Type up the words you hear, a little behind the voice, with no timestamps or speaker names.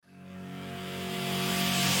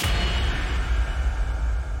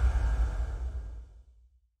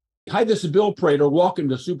Hi, this is Bill Prater. Welcome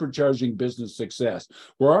to Supercharging Business Success,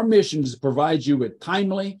 where our mission is to provide you with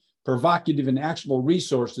timely, provocative, and actionable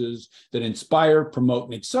resources that inspire, promote,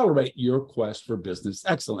 and accelerate your quest for business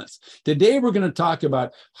excellence. Today, we're going to talk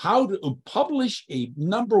about how to publish a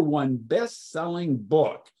 #1 best-selling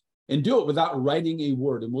book and do it without writing a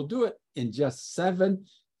word. And we'll do it in just 7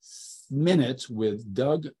 minutes with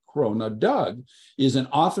Doug Crow. Now, Doug is an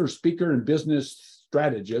author, speaker, and business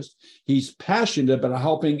strategist. He's passionate about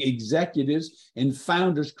helping executives and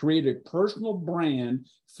founders create a personal brand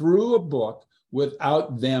through a book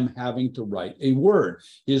without them having to write a word.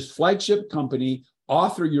 His flagship company,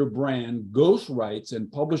 Author Your Brand, ghostwrites and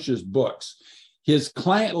publishes books. His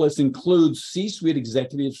client list includes C-suite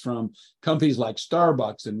executives from companies like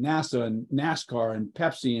Starbucks and NASA and NASCAR and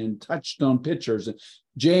Pepsi and Touchstone Pictures and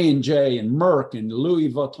J&J and Merck and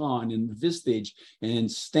Louis Vuitton and Vistage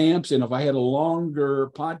and Stamps. And if I had a longer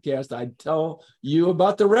podcast, I'd tell you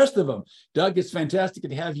about the rest of them. Doug, it's fantastic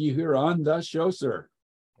to have you here on the show, sir.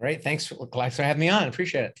 Great. Thanks for having me on.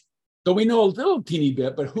 Appreciate it. So we know a little teeny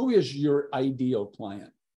bit, but who is your ideal client?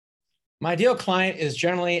 My ideal client is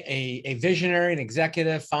generally a visionary, an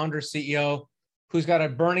executive, founder, CEO, who's got a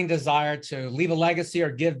burning desire to leave a legacy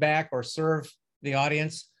or give back or serve the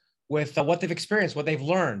audience with what they've experienced, what they've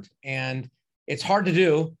learned. And it's hard to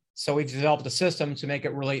do. So we've developed a system to make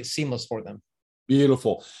it really seamless for them.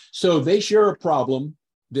 Beautiful. So they share a problem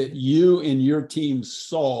that you and your team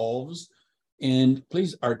solves. And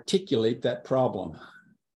please articulate that problem.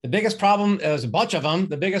 The biggest problem, there's a bunch of them.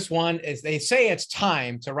 The biggest one is they say it's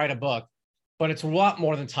time to write a book, but it's a lot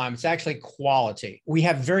more than time. It's actually quality. We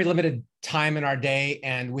have very limited time in our day,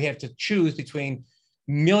 and we have to choose between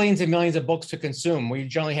millions and millions of books to consume. We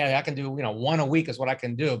generally have, I can do, one a week is what I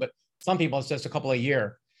can do, but some people it's just a couple a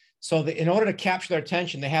year. So in order to capture their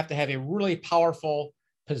attention, they have to have a really powerful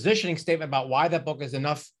positioning statement about why that book has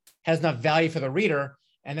enough value for the reader,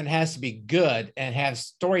 and then it has to be good and have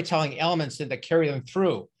storytelling elements that carry them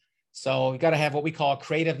through. So you got to have what we call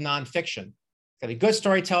creative nonfiction. It's got to be good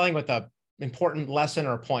storytelling with an important lesson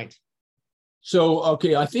or point. So,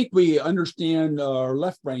 okay, I think we understand, our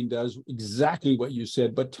left brain does exactly what you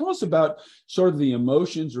said, but tell us about sort of the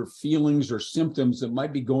emotions or feelings or symptoms that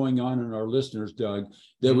might be going on in our listeners, Doug,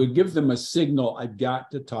 that would give them a signal, I've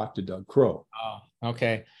got to talk to Doug Crow. Oh,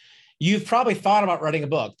 okay. You've probably thought about writing a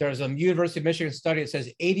book. There's a University of Michigan study that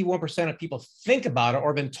says 81% of people think about it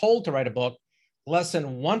or been told to write a book. Less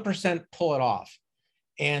than 1% pull it off.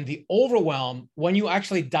 And the overwhelm, when you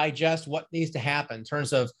actually digest what needs to happen in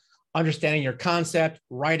terms of understanding your concept,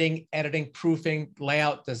 writing, editing, proofing,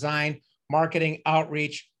 layout, design, marketing,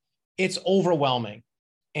 outreach, it's overwhelming.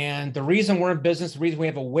 And the reason we're in business, the reason we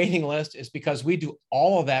have a waiting list is because we do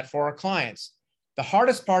all of that for our clients. The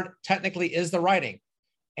hardest part technically is the writing.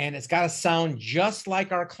 And it's got to sound just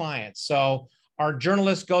like our clients. So our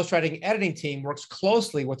journalist, ghostwriting, editing team works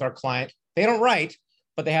closely with our client. They don't write,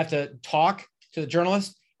 but they have to talk to the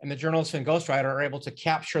journalist, and the journalist and ghostwriter are able to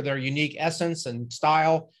capture their unique essence and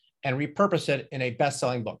style and repurpose it in a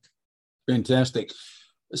best-selling book. Fantastic.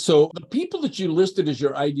 So the people that you listed as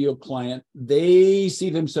your ideal client, they see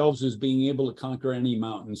themselves as being able to conquer any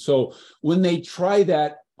mountain. So when they try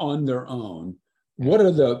that on their own, what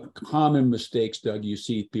are the common mistakes, Doug, you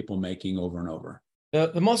see people making over and over?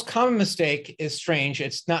 The most common mistake is strange.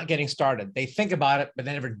 It's not getting started. They think about it, but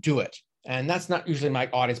they never do it. And that's not usually my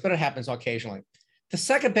audience, but it happens occasionally. The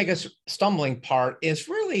second biggest stumbling part is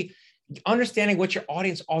really understanding what your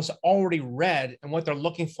audience also already read and what they're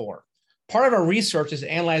looking for. Part of our research is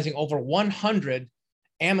analyzing over 100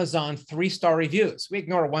 Amazon 3-star reviews. We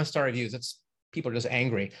ignore 1-star reviews. That's people are just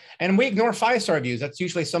angry. And we ignore 5-star reviews. That's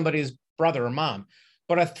usually somebody's brother or mom.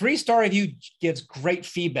 But a 3-star review gives great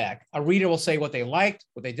feedback. A reader will say what they liked,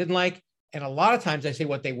 what they didn't like, and a lot of times they say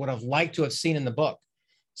what they would have liked to have seen in the book.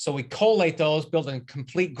 So we collate those, build a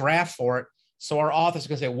complete graph for it. So our authors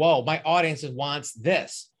can say, whoa, my audience wants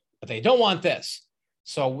this, but they don't want this.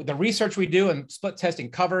 So the research we do and split testing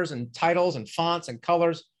covers and titles and fonts and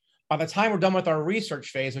colors, by the time we're done with our research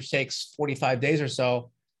phase, which takes 45 days or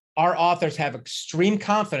so, our authors have extreme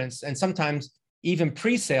confidence and sometimes even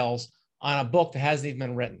pre-sales on a book that hasn't even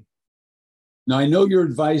been written. Now, I know your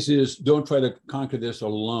advice is don't try to conquer this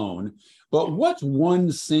alone, but what's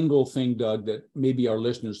one single thing, Doug, that maybe our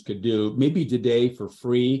listeners could do, maybe today for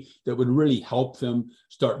free, that would really help them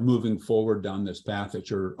start moving forward down this path that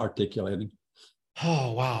you're articulating?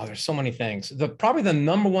 Oh, wow. There's so many things. Probably the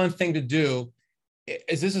number one thing to do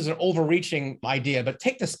is, this is an overreaching idea, but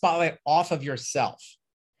take the spotlight off of yourself.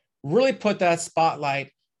 Really put that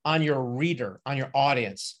spotlight on your reader, on your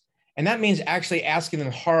audience. And that means actually asking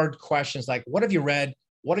them hard questions like, what have you read?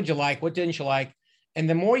 What did you like? What didn't you like? And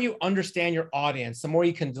the more you understand your audience, the more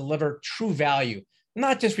you can deliver true value,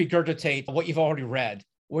 not just regurgitate what you've already read,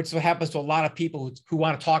 which is what happens to a lot of people who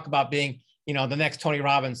want to talk about being, the next Tony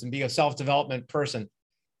Robbins and be a self-development person.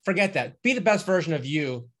 Forget that. Be the best version of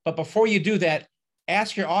you. But before you do that,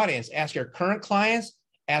 ask your audience, ask your current clients,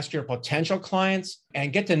 ask your potential clients,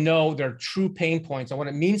 and get to know their true pain points and what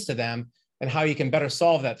it means to them and how you can better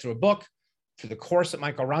solve that through a book, through the course that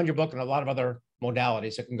might go around your book, and a lot of other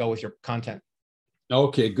modalities that can go with your content.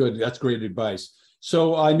 Okay, good. That's great advice.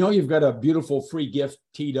 So I know you've got a beautiful free gift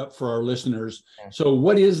teed up for our listeners. So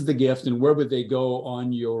what is the gift and where would they go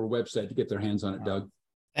on your website to get their hands on it, Doug?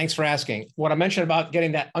 Thanks for asking. What I mentioned about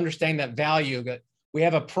getting that, understanding that value, that we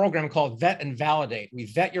have a program called Vet and Validate. We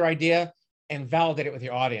vet your idea and validate it with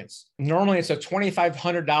your audience. Normally it's a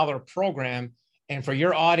 $2,500 program. And for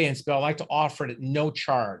your audience, Bill, I like to offer it at no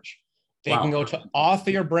charge. They can go to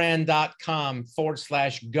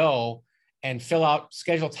authoryourbrand.com/go and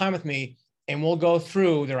schedule time with me. And we'll go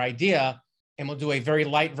through their idea and we'll do a very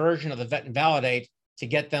light version of the Vet and Validate to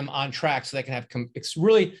get them on track so they can have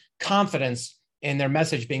really confidence in their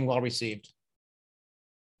message being well received.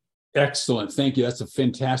 Excellent. Thank you. That's a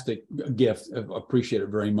fantastic gift. I appreciate it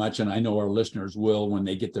very much. And I know our listeners will when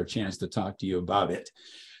they get their chance to talk to you about it.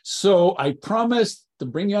 So I promised to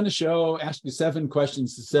bring you on the show, ask you 7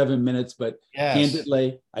 questions in 7 minutes, but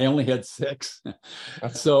candidly, I only had 6.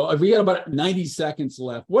 So we got about 90 seconds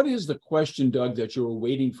left. What is the question, Doug, that you were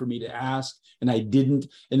waiting for me to ask and I didn't?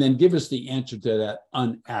 And then give us the answer to that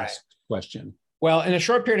unasked question. Well, in a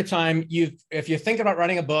short period of time, if you think about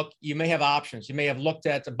writing a book, you may have options. You may have looked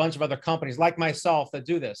at a bunch of other companies like myself that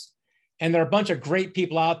do this. And there are a bunch of great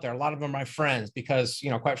people out there. A lot of them are my friends because,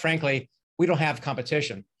 quite frankly, we don't have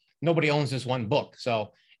competition. Nobody owns this one book.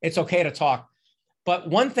 So it's okay to talk. But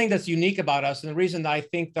one thing that's unique about us, and the reason that I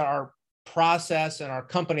think that our process and our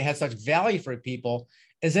company has such value for people,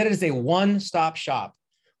 is that it is a one-stop shop.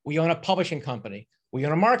 We own a publishing company. We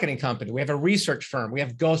own a marketing company. We have a research firm. We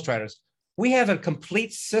have ghostwriters. We have a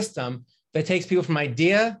complete system that takes people from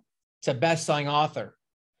idea to best-selling author.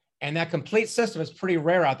 And that complete system is pretty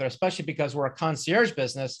rare out there, especially because we're a concierge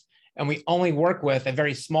business and we only work with a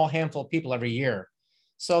very small handful of people every year.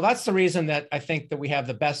 So that's the reason that I think that we have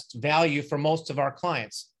the best value for most of our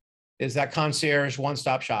clients is that concierge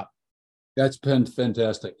one-stop shop. That's been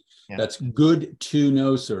fantastic. Yeah. That's good to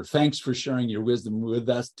know, sir. Thanks for sharing your wisdom with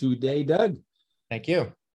us today, Doug. Thank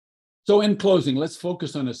you. So in closing, let's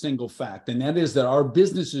focus on a single fact, and that is that our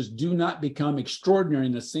businesses do not become extraordinary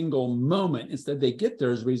in a single moment. Instead, they get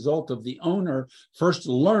there as a result of the owner first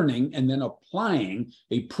learning and then applying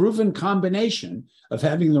a proven combination of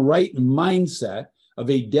having the right mindset, of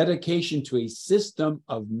a dedication to a system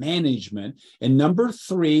of management, and number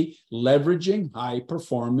 3, leveraging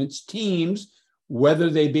high-performance teams, whether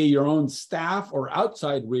they be your own staff or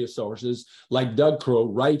outside resources like Doug Crow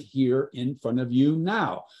right here in front of you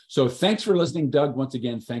now. So thanks for listening, Doug. Once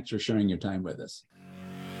again, thanks for sharing your time with us.